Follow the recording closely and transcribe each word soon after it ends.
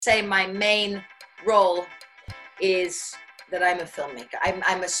say my main role is that I'm a filmmaker.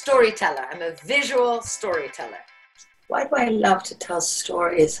 I'm a storyteller. I'm a visual storyteller. Why do I love to tell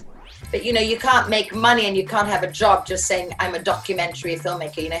stories? But you can't make money and you can't have a job just saying I'm a documentary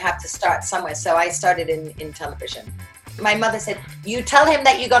filmmaker. You have to start somewhere. So I started in television. My mother said, you tell him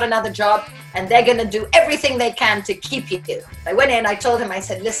that you got another job and they're going to do everything they can to keep you. I went in, I told him, I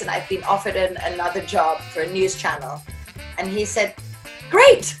said, listen, I've been offered another job for a news channel. And he said,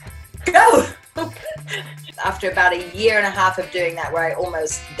 great, go. After about a year and a half of doing that, where I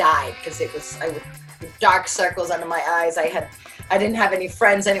almost died because I was dark circles under my eyes. I didn't have any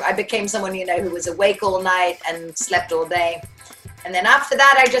friends. I became someone, who was awake all night and slept all day. And then after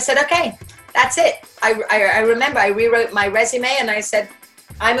that, I just said, okay, that's it. I remember I rewrote my resume and I said,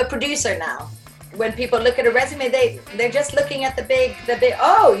 I'm a producer now. When people look at a resume, they're just looking at the big,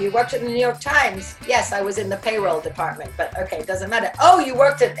 oh, you worked at the New York Times. Yes, I was in the payroll department, but okay, it doesn't matter. Oh, you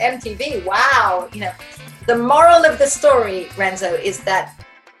worked at MTV. Wow. The moral of the story, Renzo, is that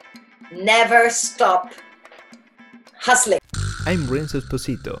never stop hustling. I'm Renzo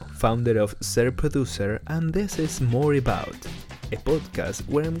Esposito, founder of Ser Producer, and this is More About, a podcast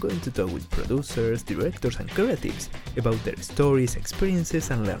where I'm going to talk with producers, directors, and creatives about their stories, experiences,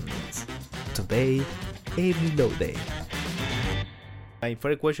 and learnings. Today, Amy Lowday. My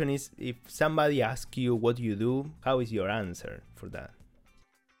first question is, if somebody asks you what you do, how is your answer for that?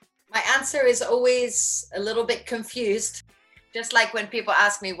 My answer is always a little bit confused. Just like when people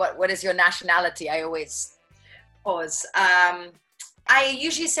ask me, what is your nationality? I always pause. I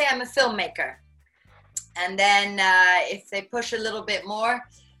usually say I'm a filmmaker. And then if they push a little bit more,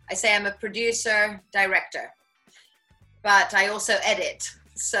 I say I'm a producer, director. But I also edit.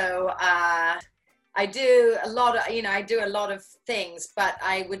 So I do a lot of things, but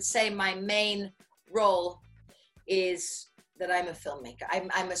I would say my main role is that I'm a filmmaker.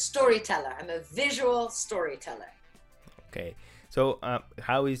 I'm a storyteller. I'm a visual storyteller. Okay. So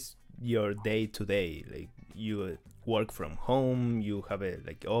how is your day to day? Like, you work from home, you have a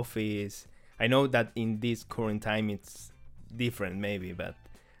office. I know that in this current time it's different maybe, but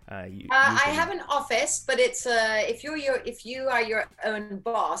I have an office, but it's if you are your own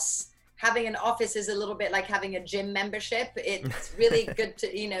boss, having an office is a little bit like having a gym membership. It's really good to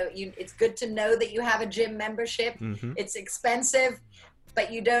it's good to know that you have a gym membership. Mm-hmm. It's expensive,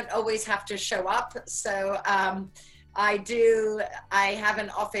 but you don't always have to show up. So I have an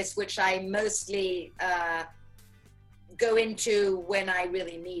office which I mostly go into when I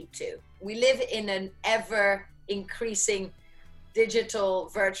really need to. We live in an ever increasing digital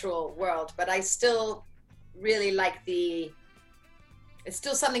virtual world, but I still really like it's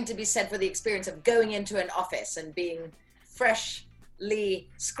still something to be said for the experience of going into an office and being freshly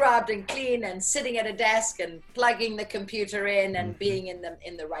scrubbed and clean and sitting at a desk and plugging the computer in and being in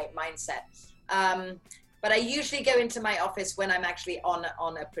the right mindset. But I usually go into my office when I'm actually on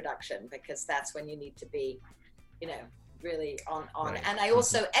a production, because that's when you need to be, really on. Right. And I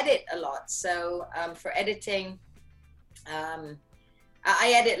also edit a lot. So for editing,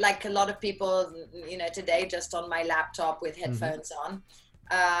 I edit like a lot of people, today, just on my laptop with headphones on.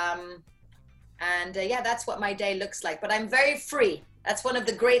 That's what my day looks like. But I'm very free. That's one of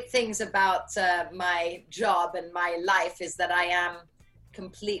the great things about my job and my life, is that I am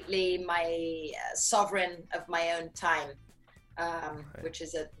completely sovereign of my own time, which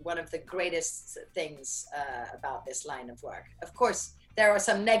is one of the greatest things about this line of work. Of course, there are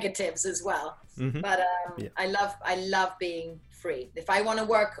some negatives as well, but I love being free. If I want to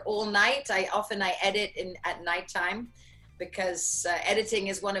work all night, I edit at nighttime, because editing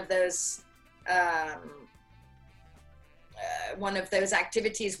is one of those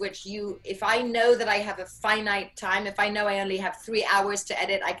activities which if I know that I have a finite time, if I know I only have 3 hours to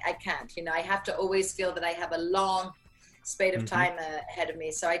edit, I can't. I have to always feel that I have a long spate of time ahead of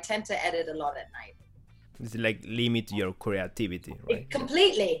me. So I tend to edit a lot at night. It's like limit your creativity, right?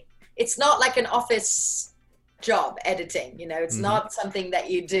 Completely. It's not like an office job, editing. It's not something that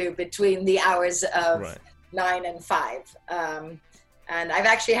you do between the hours of 9 and 5. And I've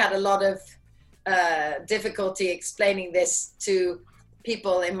actually had a lot of difficulty explaining this to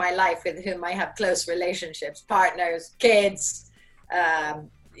people in my life with whom I have close relationships, partners, kids,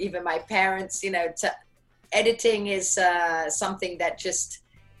 even my parents. Editing is something that just,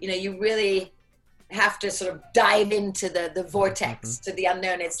 you really have to sort of dive into the vortex, to the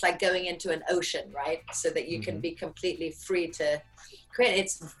unknown. It's like going into an ocean, right? So that you can be completely free to create.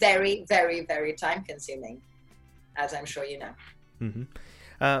 It's very, very, very time consuming, as I'm sure you know.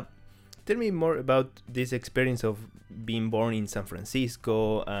 Tell me more about this experience of being born in San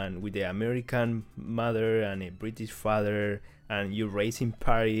Francisco and with the American mother and a British father, and you raised in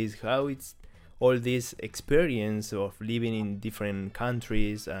Paris, how it's all this experience of living in different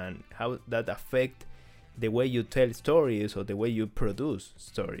countries and how that affect the way you tell stories or the way you produce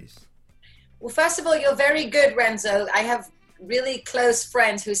stories? Well, first of all, you're very good, Renzo. I have really close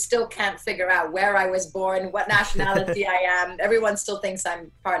friends who still can't figure out where I was born, what nationality I am. Everyone still thinks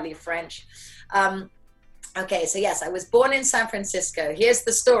I'm partly French. Okay, so yes, I was born in San Francisco. Here's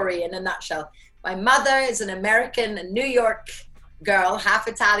the story in a nutshell. My mother is an American, a New York girl, half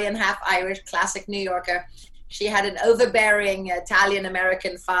Italian, half Irish, classic New Yorker. She had an overbearing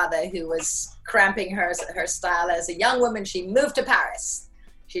Italian-American father who was cramping her style. As a young woman, she moved to Paris.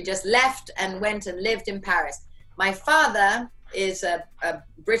 She just left and went and lived in Paris. My father is a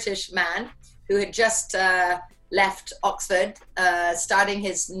British man who had just left Oxford, starting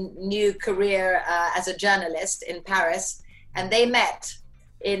his new career as a journalist in Paris. And they met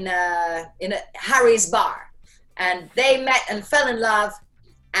in a Harry's bar. And they met and fell in love,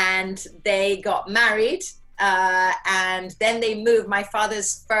 and they got married, and then they moved. My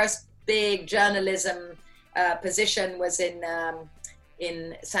father's first big journalism position was in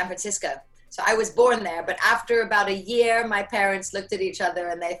San Francisco. So I was born there, but after about a year, my parents looked at each other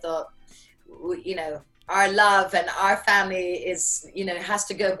and they thought, you know, our love and our family is, you know, has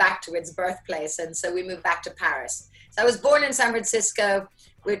to go back to its birthplace. And so we moved back to Paris. So I was born in San Francisco,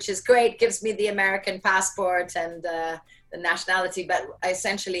 which is great, gives me the American passport and the nationality, but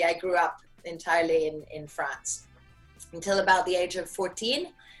essentially I grew up entirely in France until about the age of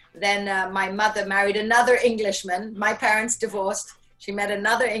 14. Then my mother married another Englishman. My parents divorced. She met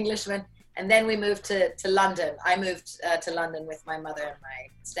another Englishman, and then we moved to London. I moved to London with my mother and my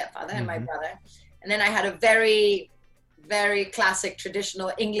stepfather and my brother. And then I had a very, very classic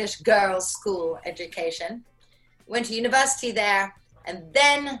traditional English girls' school education. Went to university there, and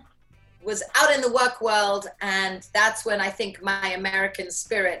then was out in the work world, and that's when I think my American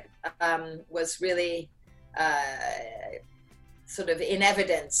spirit was really sort of in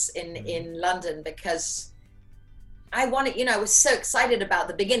evidence in London, because I wanted, you know, I was so excited about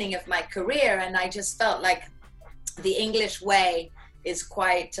the beginning of my career, and I just felt like the English way is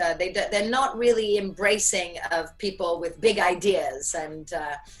quite, they're not really embracing of people with big ideas. And,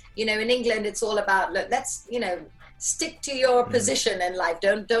 you know, in England, it's all about, look, let's, you know, stick to your position in life.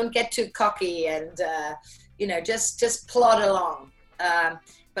 Don't get too cocky and, you know, just plod along.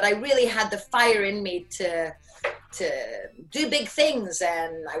 But I really had the fire in me to do big things,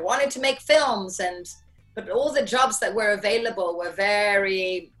 and I wanted to make films, but all the jobs that were available were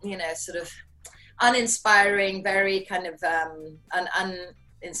very, you know, sort of uninspiring, very kind of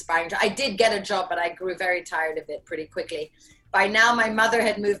uninspiring. I did get a job, but I grew very tired of it pretty quickly. By now, my mother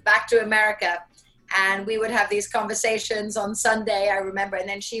had moved back to America, and we would have these conversations on Sunday, I remember. And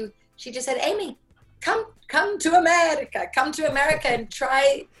then she just said, Amy, come to America and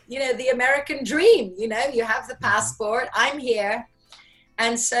try, you know, the American dream. You know, you have the passport, I'm here.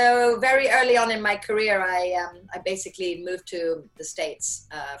 And so very early on in my career, I basically moved to the States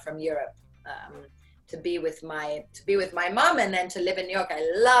from Europe to be with my mom, and then to live in New York. I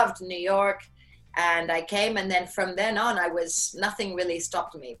loved New York, and I came, and then from then on, nothing really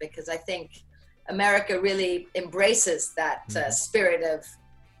stopped me, because I think America really embraces that spirit of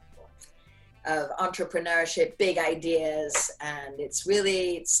entrepreneurship, big ideas, and it's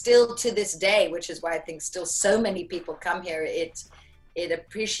really still to this day, which is why I think still so many people come here. It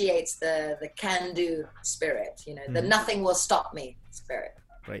appreciates the can-do spirit, you know, the nothing will stop me spirit.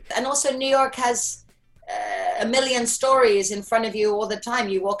 Right. And also New York has a million stories in front of you all the time.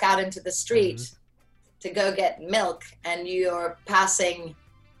 You walk out into the street to go get milk, and you're passing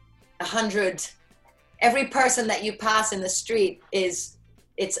 100. Every person that you pass in the street is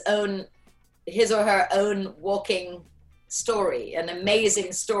his or her own walking story, an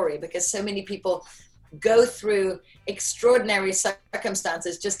amazing story, because so many people go through extraordinary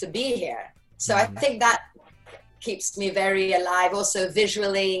circumstances just to be here. So I think that keeps me very alive. Also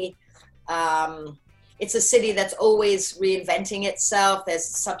visually, it's a city that's always reinventing itself. There's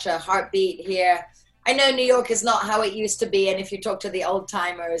such a heartbeat here. I know New York is not how it used to be, and if you talk to the old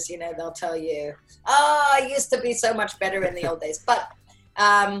timers, you know, they'll tell you, oh, it used to be so much better in the old days. But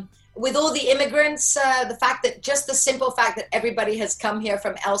with all the immigrants, the simple fact that everybody has come here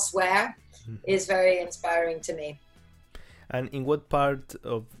from elsewhere is very inspiring to me. And in what part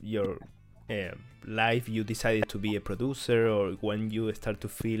of your life you decided to be a producer, or when you start to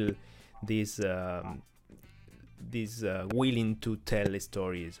feel this willing to tell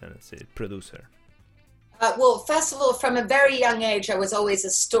stories as a producer? Well, first of all, from a very young age, I was always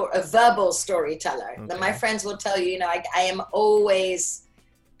a verbal storyteller. Okay. My friends will tell you, you know, I am always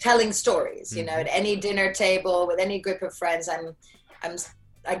telling stories, you know, at any dinner table with any group of friends.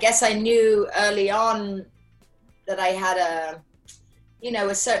 I guess I knew early on that I had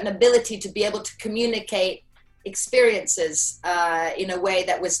a certain ability to be able to communicate experiences in a way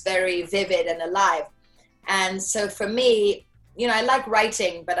that was very vivid and alive. And so for me, you know, I like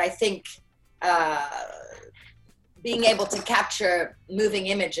writing, but I think being able to capture moving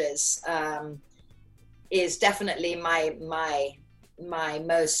images is definitely my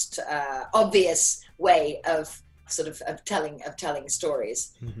most obvious way of telling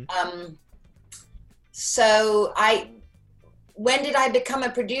stories. So when did I become a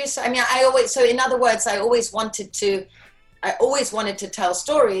producer? I mean, in other words, I always wanted to tell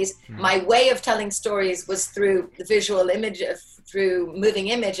stories. My way of telling stories was through the visual image, through moving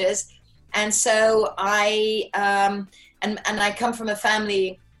images. And so I come from a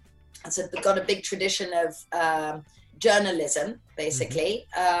family that's got a big tradition of journalism, basically.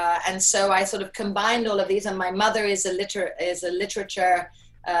 And so I sort of combined all of these, and my mother is a literature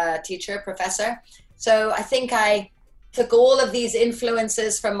teacher, professor. So I think I took all of these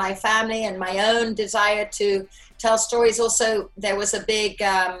influences from my family and my own desire to tell stories. Also, there was a big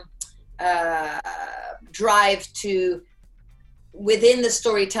drive to, within the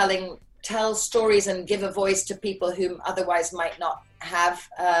storytelling, tell stories and give a voice to people who otherwise might not have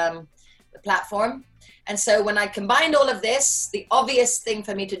the platform. And so when I combined all of this, the obvious thing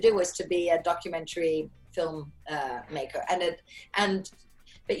for me to do was to be a documentary film maker.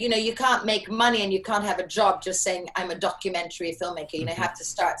 But you know, you can't make money and you can't have a job just saying I'm a documentary filmmaker. You know, you have to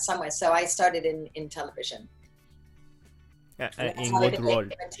start somewhere. So I started in television. In what role?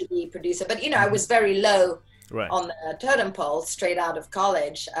 A TV producer. But you know, I was very low right on the totem pole straight out of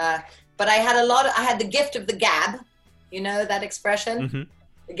college. But I had the gift of the gab. You know that expression?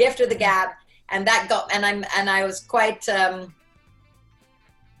 The gift of the gab. And I was quite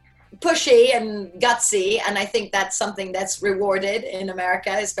pushy and gutsy, and I think that's something that's rewarded in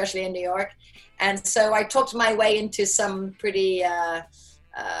America, especially in New York. And so I talked my way into some pretty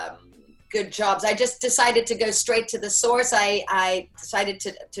good jobs. I just decided to go straight to the source. I decided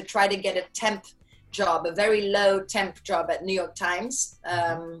to try to get a temp job, a very low temp job at New York Times,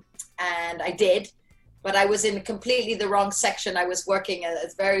 and I did. But I was in completely the wrong section. I was working a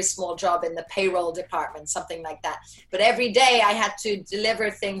very small job in the payroll department, something like that. But every day I had to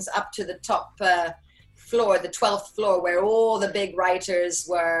deliver things up to the top floor, the 12th floor, where all the big writers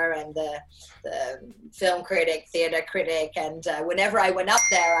were, and the film critic, theater critic. And whenever I went up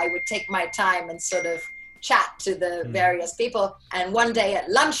there, I would take my time and sort of chat to the various people. And one day at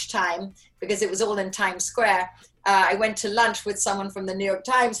lunchtime, because it was all in Times Square, I went to lunch with someone from the New York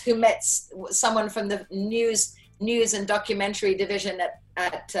Times who met someone from the news and documentary division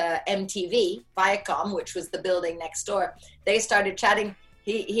at MTV, Viacom, which was the building next door. They started chatting.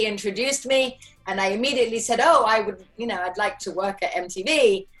 He introduced me, and I immediately said, "Oh, I'd like to work at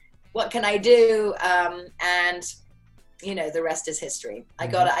MTV. What can I do?" And you know, the rest is history. I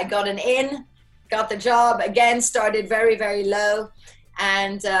got an in, got the job again. Started very, very low,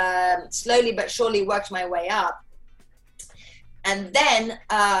 and slowly but surely worked my way up. And then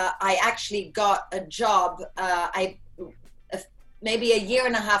I actually got a job. Maybe a year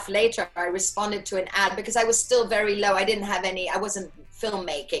and a half later, I responded to an ad because I was still very low. I wasn't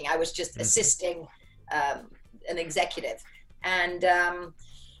filmmaking. I was just assisting an executive. And,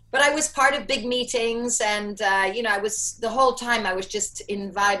 but I was part of big meetings, and, you know, the whole time I was just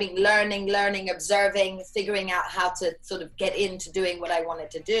imbibing, learning, observing, figuring out how to sort of get into doing what I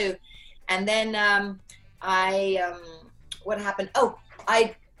wanted to do. And then what happened? Oh,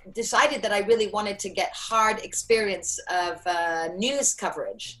 I decided that I really wanted to get hard experience of news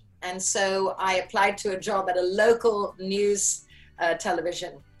coverage. And so I applied to a job at a local news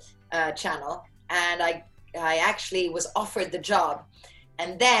television channel. And I actually was offered the job.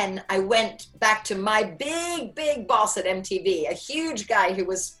 And then I went back to my big boss at MTV, a huge guy who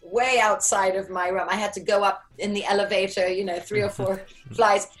was way outside of my room. I had to go up in the elevator, you know, 3 or 4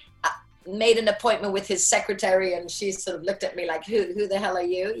 flights. Made an appointment with his secretary, and she sort of looked at me like, who the hell are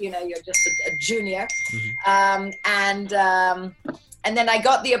you? You know, you're just a junior. And then I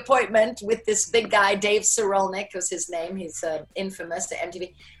got the appointment with this big guy, Dave Cerolnik was his name. He's infamous at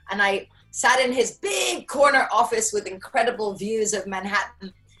MTV. And I sat in his big corner office with incredible views of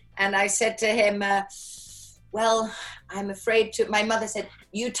Manhattan. And I said to him, well, I'm afraid to, my mother said,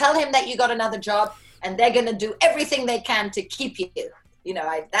 you tell him that you got another job and they're going to do everything they can to keep you. You know,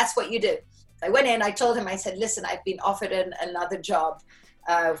 that's what you do. I went in, I told him, I said, listen, I've been offered another job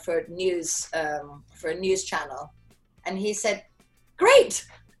for news, for a news channel. And he said, great,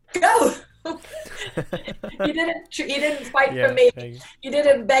 go. He didn't fight Yeah, for me. thanks. He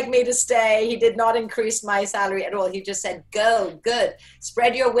didn't beg me to stay. He did not increase my salary at all. He just said, go, good.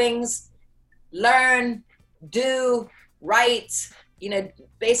 Spread your wings, learn, do, write,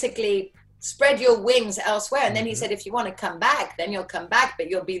 basically spread your wings elsewhere. And then he said, if you want to come back, then you'll come back, but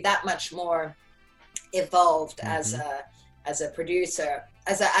you'll be that much more evolved as a producer,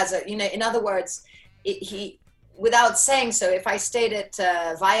 as a in other words, he without saying so, if I stayed at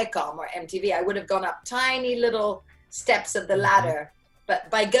Viacom or MTV, I would have gone up tiny little steps of the ladder. But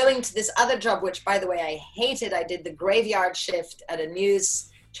by going to this other job, which by the way I hated, I did the graveyard shift at a news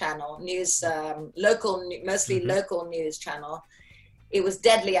channel, mostly local news channel. It was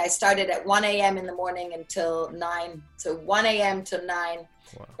deadly. I started at 1 a.m. in the morning until 9. So 1 a.m. to 9.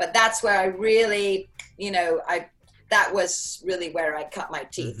 Wow. But that's where I really, that was really where I cut my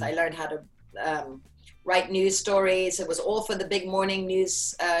teeth. I learned how to write news stories. It was all for the big morning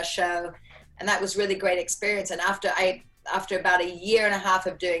news show. And that was really great experience. And after about a year and a half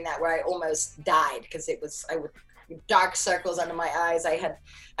of doing that, where I almost died because I would dark circles under my eyes.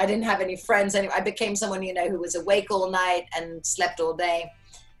 I didn't have any friends. I became someone, who was awake all night and slept all day.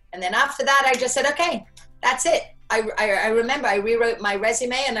 And then after that, I just said, okay, that's it. I remember I rewrote my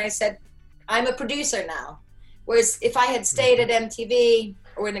resume and I said, I'm a producer now. Whereas if I had stayed at MTV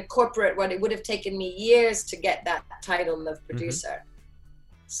or in a corporate one, it would have taken me years to get that title of producer.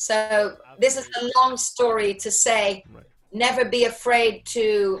 So this is a long story to say, never be afraid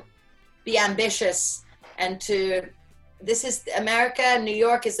to be ambitious. And this is America, New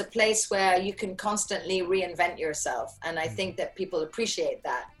York is a place where you can constantly reinvent yourself. And I think that people appreciate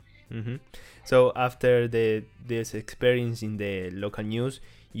that. So after this experience in the local news,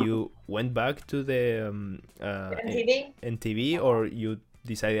 you went back to the NTV, or you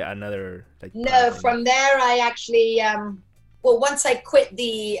decided another No, from there I actually once I quit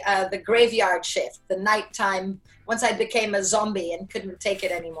the graveyard shift, the nighttime, once I became a zombie and couldn't take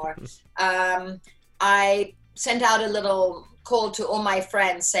it anymore, I sent out a little call to all my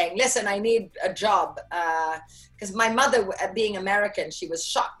friends saying, listen, I need a job. Because my mother, being American, she was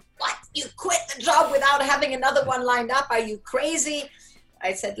shocked. What? You quit the job without having another one lined up? Are you crazy?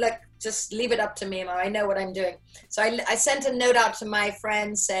 I said, look, just leave it up to me, Mom. I know what I'm doing. So I sent a note out to my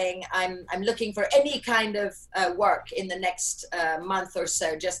friends saying, I'm looking for any kind of work in the next month or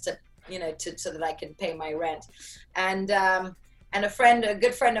so, just to, so that I can pay my rent. And a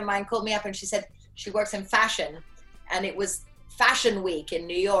good friend of mine called me up and she said, she works in fashion, and it was Fashion Week in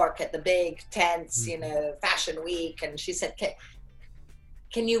New York at the big tents, Fashion Week. And she said,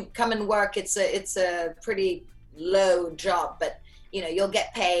 can you come and work? It's a pretty low job, but you'll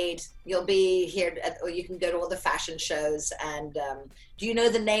get paid. You'll be here, or you can go to all the fashion shows. And do you know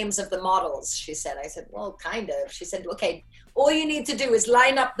the names of the models? She said. I said, well, kind of. She said, okay, all you need to do is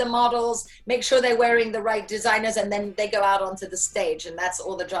line up the models, make sure they're wearing the right designers, and then they go out onto the stage. And that's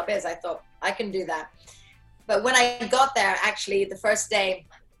all the job is. I thought, I can do that. But when I got there, actually, the first day,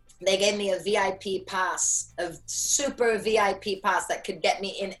 they gave me a VIP pass, a super VIP pass that could get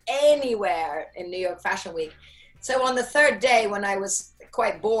me in anywhere in New York Fashion Week. So on the third day, when I was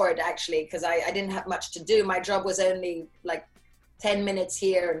quite bored, actually, because I didn't have much to do, my job was only like 10 minutes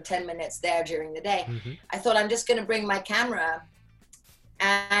here and 10 minutes there during the day. I thought, I'm just going to bring my camera.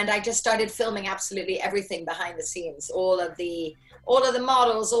 And I just started filming absolutely everything behind the scenes, all of the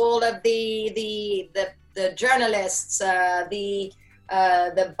models, all of the journalists, the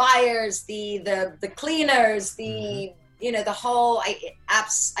buyers, the cleaners, the whole.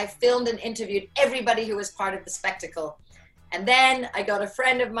 I filmed and interviewed everybody who was part of the spectacle. And then I got a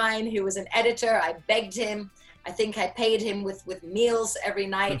friend of mine who was an editor. I begged him. I think I paid him with meals every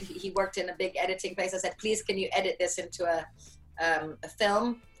night. He worked in a big editing place. I said, please, can you edit this into a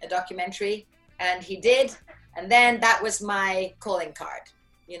film, a documentary? And he did. And then that was my calling card,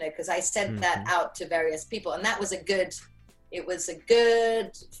 because I sent that out to various people. And that was a good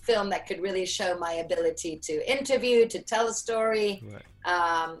film that could really show my ability to interview, to tell a story.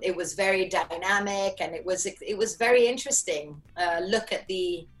 Right. It was very dynamic, and it was very interesting.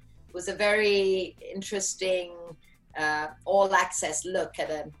 It was a very interesting all access look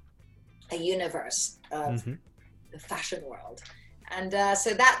at a universe of the fashion world. And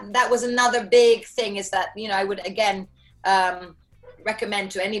so that was another big thing, is that, I would again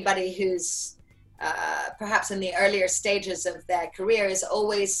recommend to anybody who's perhaps in the earlier stages of their career, is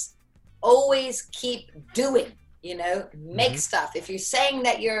always keep doing, make stuff. If you're saying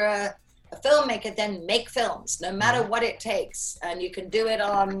that you're a filmmaker, then make films, no matter what it takes. And you can do it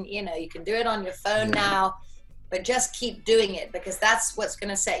on, your phone now, but just keep doing it, because that's what's going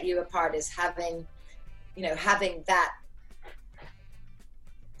to set you apart, is having that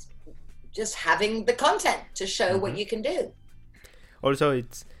just having the content to show what you can do. Also,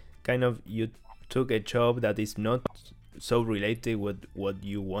 it's kind of, you took a job that is not so related with what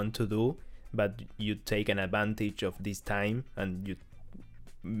you want to do, but you take an advantage of this time and you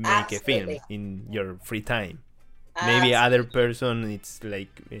make a film in your free time. Maybe other person, it's like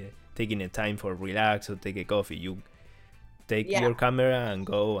taking a time for relax or take a coffee. You take your camera and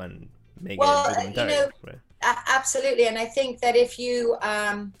go and make a documentary. Right? Absolutely. And I think that if you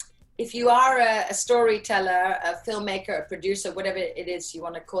are a storyteller, a filmmaker, a producer, whatever it is you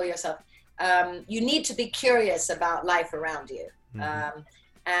want to call yourself, you need to be curious about life around you.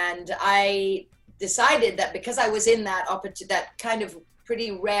 And I decided that because I was in that kind of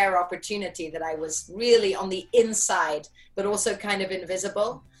pretty rare opportunity, that I was really on the inside, but also kind of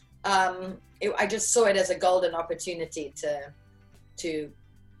invisible. I just saw it as a golden opportunity to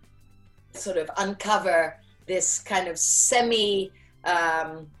sort of uncover this kind of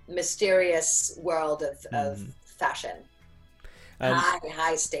mysterious world of fashion.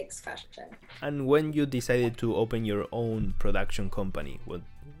 High stakes fashion. And when you decided to open your own production company, when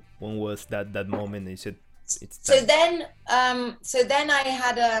was that moment? You said it's time. So then I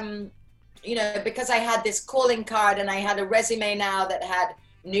had because I had this calling card and I had a resume now that had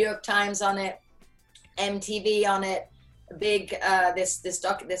New York Times on it, MTV on it, a big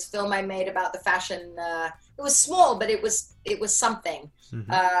this film I made about the fashion. It was small, but it was something.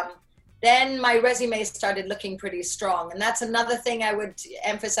 Then my resume started looking pretty strong. And that's another thing I would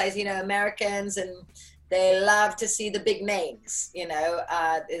emphasize, Americans, and they love to see the big names,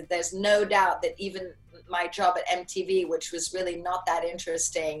 there's no doubt that even my job at MTV, which was really not that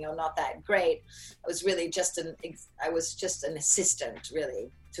interesting or not that great, I was just an assistant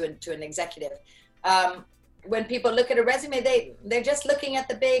really to an executive. When people look at a resume, they're just looking at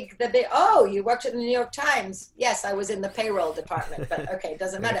the big, oh, you worked at the New York Times. Yes, I was in the payroll department, but okay, it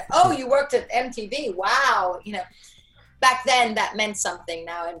doesn't matter. Oh, you worked at MTV. Wow. Back then that meant something.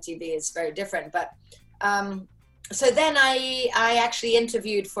 Now MTV is very different. But so then I actually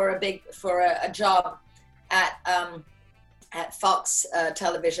interviewed for a job at Fox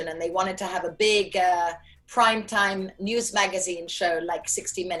Television, and they wanted to have a big primetime news magazine show, like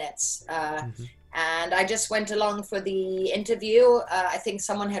 60 Minutes. And I just went along for the interview. I think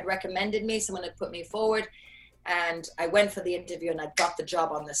someone had recommended me, someone had put me forward, and I went for the interview and I got the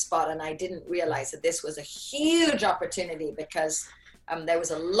job on the spot. And I didn't realize that this was a huge opportunity because there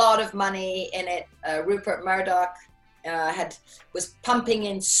was a lot of money in it. Rupert Murdoch was pumping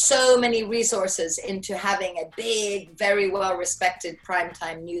in so many resources into having a big, very well-respected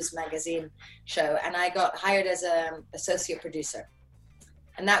primetime news magazine show. And I got hired as an associate producer.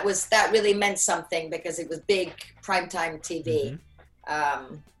 And that really meant something because it was big primetime TV.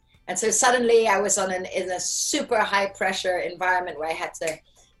 And so suddenly I was in a super high pressure environment where I had to,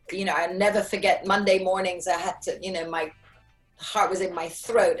 I never forget Monday mornings. I had to, my heart was in my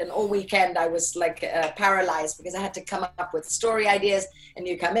throat, and all weekend I was like paralyzed because I had to come up with story ideas. And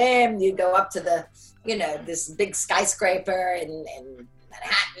you come in, you go up to the, this big skyscraper in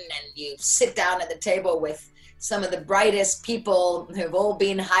Manhattan, and you sit down at the table with some of the brightest people who've all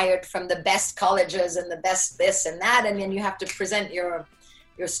been hired from the best colleges and the best this and that, and then you have to present your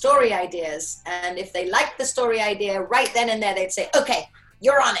story ideas. And if they like the story idea right then and there, they'd say, okay,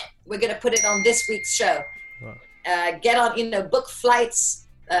 you're on it, we're going to put it on this week's show. Wow. Get on, book flights,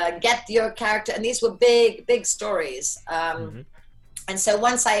 get your character. And these were big stories. And so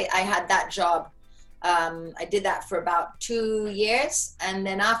once I had that job, I did that for about 2 years. And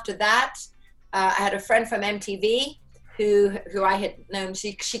then after that, I had a friend from MTV who I had known.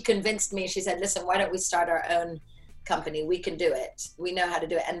 She convinced me. She said, listen, why don't we start our own company? We can do it. We know how to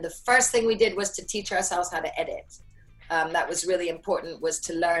do it. And the first thing we did was to teach ourselves how to edit. That was really important, was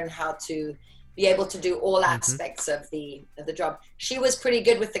to learn how to be able to do all aspects of the job. She was pretty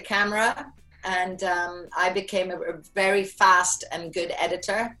good with the camera, and I became a very fast and good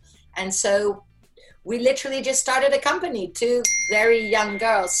editor. And so we literally just started a company, 2 very young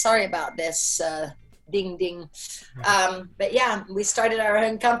girls. Sorry about this, ding, ding. But yeah, we started our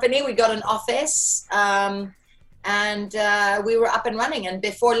own company. We got an office, and we were up and running. And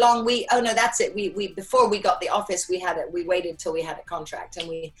before long, before we got the office, we waited till we had a contract. And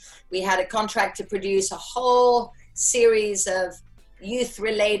we had a contract to produce a whole series of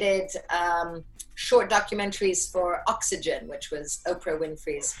youth-related short documentaries for Oxygen, which was Oprah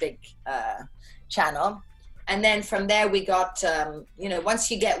Winfrey's big channel. And then from there we got once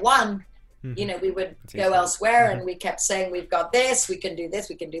you get one, we would go elsewhere. And we kept saying, we've got this, we can do this,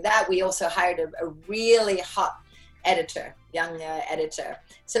 we can do that. We also hired a really hot editor, young editor.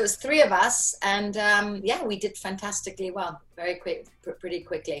 So it was 3 of us, and we did fantastically well, pretty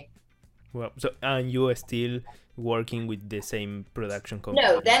quickly. Well, so and you are still working with the same production company?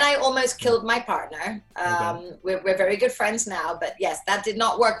 No, then I almost killed my partner. Okay. We're very good friends now, but yes, that did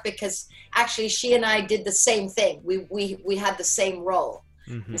not work because actually she and I did the same thing. We had the same role.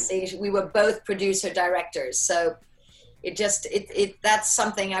 Mm-hmm. You see, we were both producer directors, so that's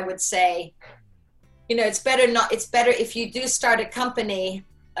something I would say. It's better if you do start a company,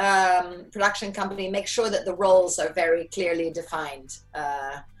 production company, make sure that the roles are very clearly defined.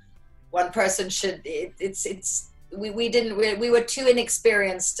 One person should, we were too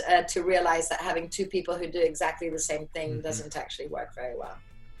inexperienced to realize that having two people who do exactly the same thing doesn't actually work very well.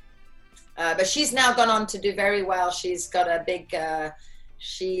 But she's now gone on to do very well. She's got a big,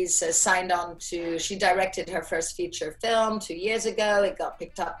 she's signed on to, she directed her first feature film 2 years ago. It got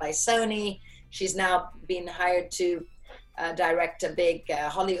picked up by Sony. She's now been hired to direct a big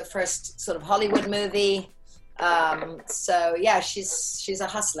first sort of Hollywood movie. So yeah, she's a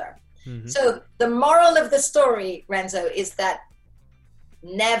hustler. Mm-hmm. So the moral of the story, Renzo, is that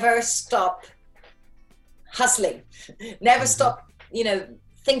never stop hustling. Never stop,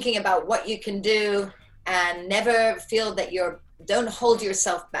 thinking about what you can do, and never feel that don't hold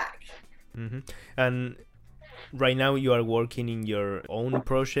yourself back. Mm-hmm. And right now you are working in your own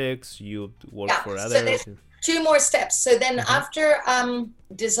projects, you work for others. So there's 2 more steps. So then after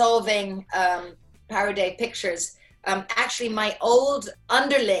dissolving Paraday Pictures, actually my old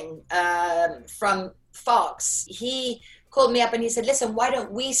underling from Fox, he called me up and he said, listen, why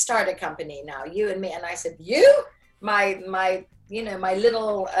don't we start a company now, you and me? And I said, you? My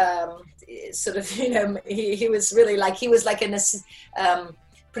little sort of, he was really like, he was like an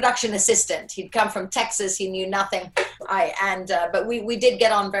production assistant. He'd come from Texas. He knew nothing. But we did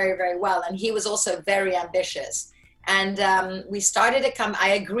get on very, very well. And he was also very ambitious. And we started I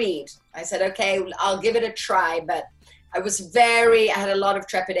agreed. I said, okay, I'll give it a try. But I had a lot of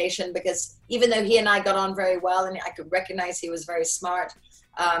trepidation because even though he and I got on very well and I could recognize he was very smart,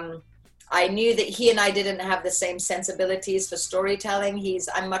 I knew that he and I didn't have the same sensibilities for storytelling.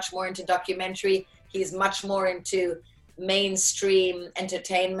 I'm much more into documentary. He's much more into mainstream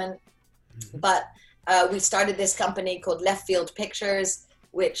entertainment. But we started this company called Left Field Pictures,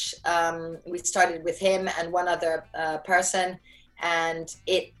 which we started with him and one other person. And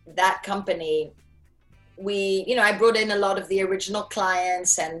that company, I brought in a lot of the original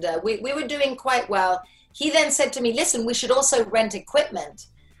clients, and we were doing quite well. He then said to me, listen, we should also rent equipment.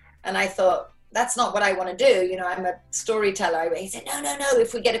 And I thought, that's not what I want to do. I'm a storyteller. He said, no.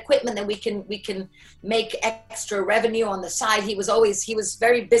 If we get equipment, then we can make extra revenue on the side. He was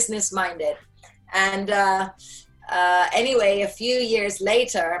very business minded. And anyway, a few years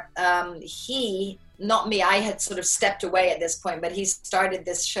later, not me, I had sort of stepped away at this point, but he started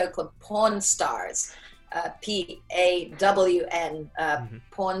this show called Pawn Stars, PAWN,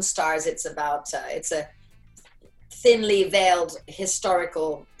 Pawn Stars. It's about, it's a thinly veiled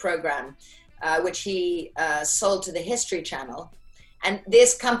historical program, which he sold to the History Channel. And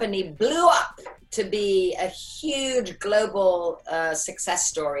this company blew up to be a huge global success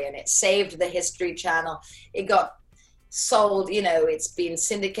story, and it saved the History Channel. It got sold, it's been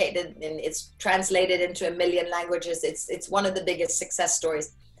syndicated and it's translated into 1 million languages. It's one of the biggest success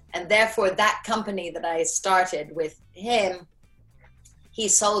stories. And therefore that company that I started with him, he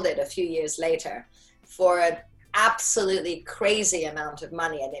sold it a few years later for an absolutely crazy amount of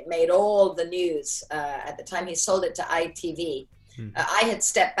money, and it made all the news at the time. He sold it to ITV. I had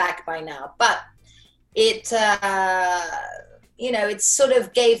stepped back by now, but it it sort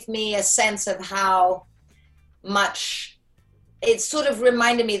of gave me a sense of how much it sort of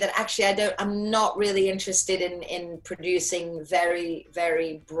reminded me that actually I'm not really interested in producing very,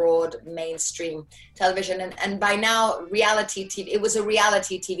 very broad mainstream television. And by now, reality TV, it was a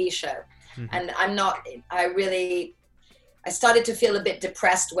reality TV show. And I started to feel a bit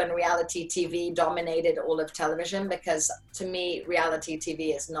depressed when reality TV dominated all of television, because to me, reality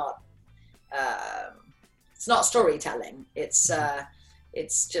TV is not, it's not storytelling. It's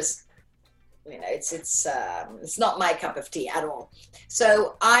just, it's not my cup of tea at all.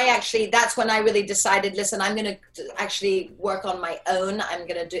 So that's when I really decided, listen, I'm going to actually work on my own. I'm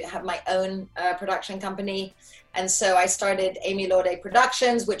going to have my own production company. And so I started Amy Laude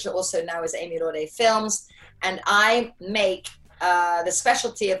Productions, which also now is Amy Laude Films. And I make, the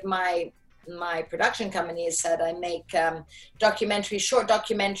specialty of my production company is that I make short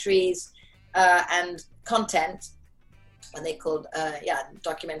documentaries and content, and they called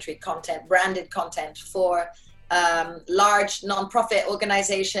documentary content, branded content for large non-profit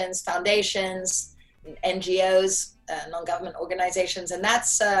organizations, foundations, NGOs, non-government organizations. And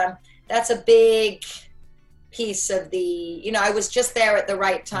that's a big piece of I was just there at the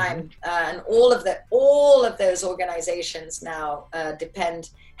right time, and all of those organizations now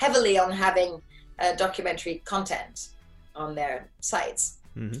depend heavily on having documentary content on their sites,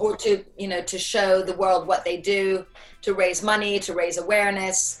 or to show the world what they do, to raise money, to raise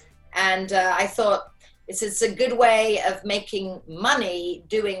awareness. And I thought it's a good way of making money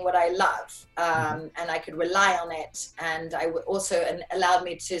doing what I love, and I could rely on it. And and allowed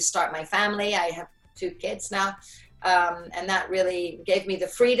me to start my family. I have 2 kids now, and that really gave me the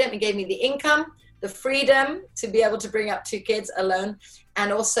freedom. It gave me the income, the freedom to be able to bring up 2 kids alone,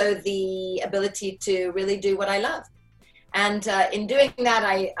 and also the ability to really do what I love. And in doing that,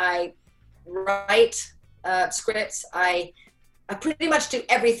 I write scripts. I pretty much do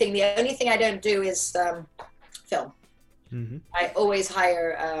everything. The only thing I don't do is film. I always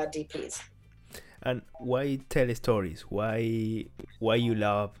hire DPs. And why tell stories? Why you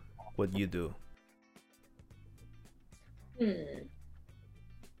love what you do?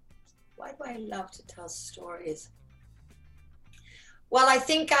 Why do I love to tell stories? Well, I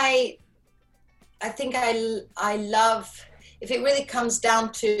think I love, if it really comes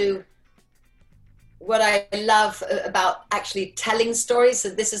down to what I love about actually telling stories. So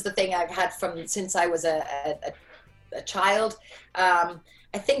this is the thing I've had since I was a child.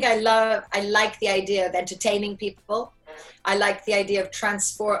 I think I like the idea of entertaining people. I like the idea of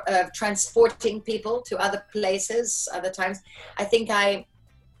transporting people to other places, other times. I think I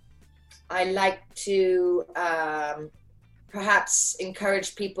like to perhaps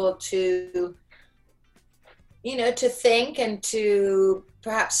encourage people to, to think and to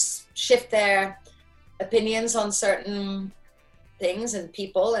perhaps shift their opinions on certain things and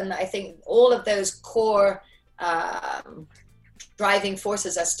people. And I think all of those core driving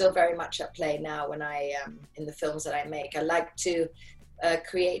forces are still very much at play now when in the films that I make. I like to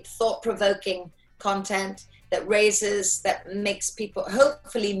create thought-provoking content that makes people,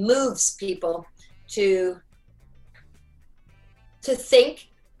 hopefully moves people to think,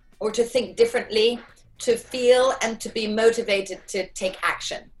 or to think differently, to feel, and to be motivated to take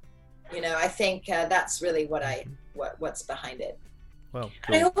action. I think that's really what's behind it. Well,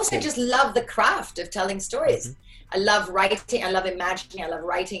 and I also just love the craft of telling stories. I love writing, I love imagining, I love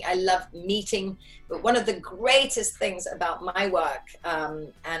writing, I love meeting. But one of the greatest things about my work,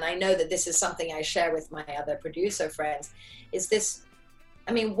 and I know that this is something I share with my other producer friends, is this,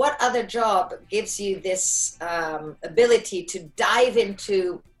 what other job gives you this ability to dive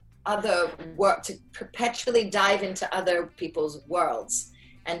into other work, to perpetually dive into other people's worlds,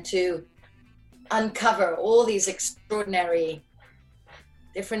 and to uncover all these extraordinary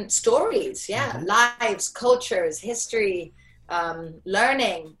different stories, lives, cultures, history,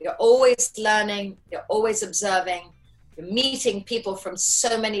 learning. You're always learning, you're always observing, you're meeting people from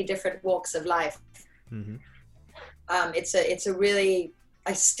so many different walks of life. It's a really,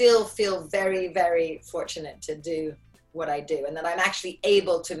 I still feel very, very fortunate to do what I do, and that I'm actually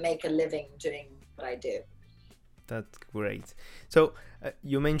able to make a living doing what I do. That's great. So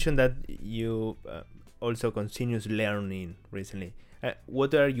you mentioned that you also continues learning recently.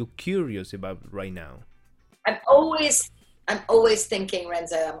 What are you curious about right now? I'm always thinking,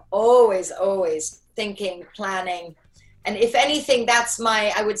 Renzo. I'm always thinking, planning, and if anything, that's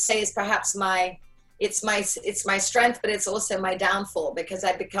I would say is perhaps it's my strength, but it's also my downfall, because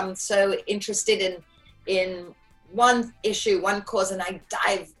I become so interested in one issue, one cause, and I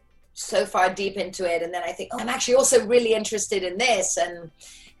dive so far deep into it, and then I think, I'm actually also really interested in this. And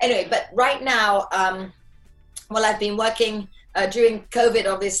anyway, but right now, I've been working during COVID.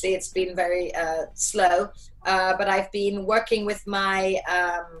 Obviously, it's been very slow, but I've been working with my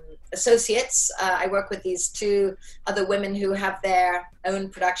associates. I work with these 2 other women who have their own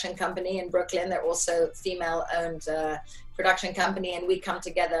production company in Brooklyn. They're also female-owned production company, and we come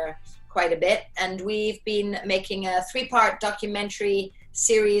together quite a bit. And we've been making a 3-part documentary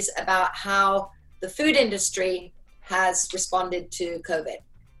series about how the food industry has responded to COVID.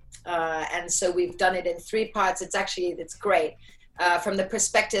 And so we've done it in 3 parts. It's great. From the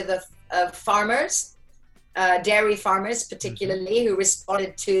perspective of farmers, dairy farmers particularly, who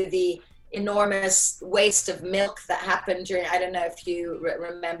responded to the enormous waste of milk that happened during, I don't know if you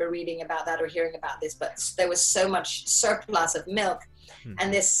remember reading about that or hearing about this, but there was so much surplus of milk.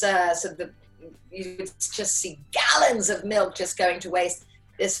 And this, you would just see gallons of milk just going to waste.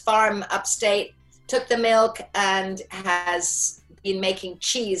 This farm upstate took the milk and has been making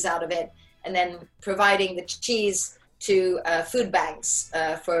cheese out of it, and then providing the cheese to food banks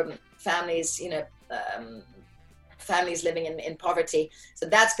for families, families living in poverty. So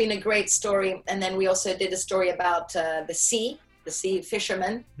that's been a great story. And then we also did a story about the sea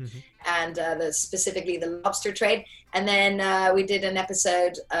fishermen, and specifically the lobster trade. And then we did an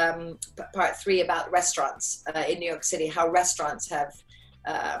episode, part 3, about restaurants in New York City, how restaurants have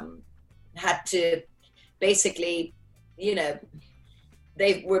had to basically,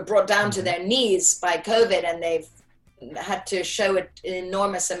 they were brought down to their knees by COVID, and they've had to show an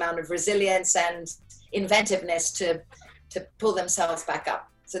enormous amount of resilience and inventiveness to pull themselves back up.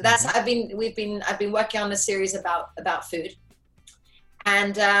 So that's I've been working on a series about food,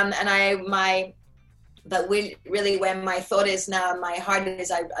 but really where my thought is now, my heart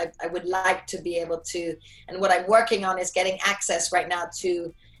is, I would like to be able to, and what I'm working on is getting access right now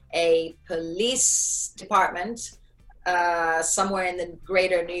to a police department somewhere in the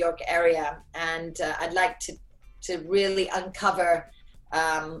greater New York area, and I'd like to really uncover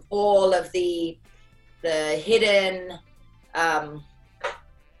all of the hidden.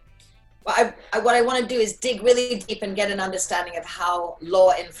 What I want to do is dig really deep and get an understanding of how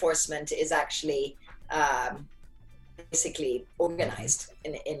law enforcement is actually basically organized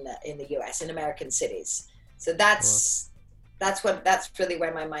in the U.S. in American cities. So that's really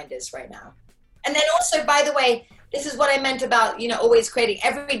where my mind is right now. And then also, by the way, this is what I meant about always creating.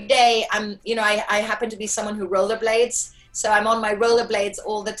 Every day I happen to be someone who rollerblades, so I'm on my rollerblades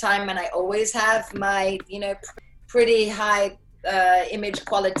all the time, and I always have my pretty high image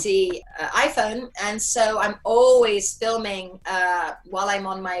quality iPhone, and so I'm always filming while I'm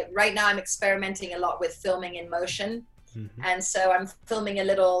on right now I'm experimenting a lot with filming in motion. And so I'm filming a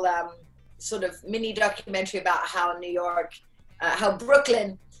little sort of mini documentary about how New York, how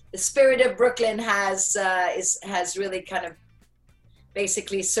Brooklyn, the spirit of Brooklyn has really kind of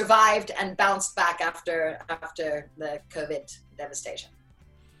basically survived and bounced back after the COVID devastation.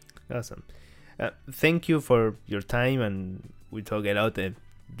 Awesome. Thank you for your time, and we talk about the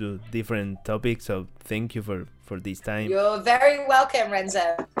different topics, so thank you for this time. You're very welcome,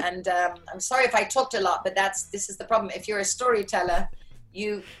 Renzo, and I'm sorry if I talked a lot, but this is the problem. If you're a storyteller,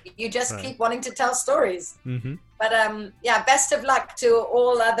 you just keep wanting to tell stories. But best of luck to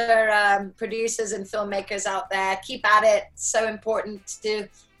all other producers and filmmakers out there. Keep at it. It's so important to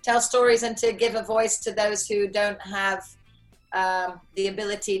tell stories and to give a voice to those who don't have the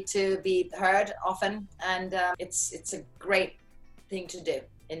ability to be heard often, and it's a great thing to do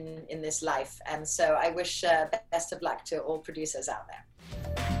in this life. And so I wish best of luck to all producers out there.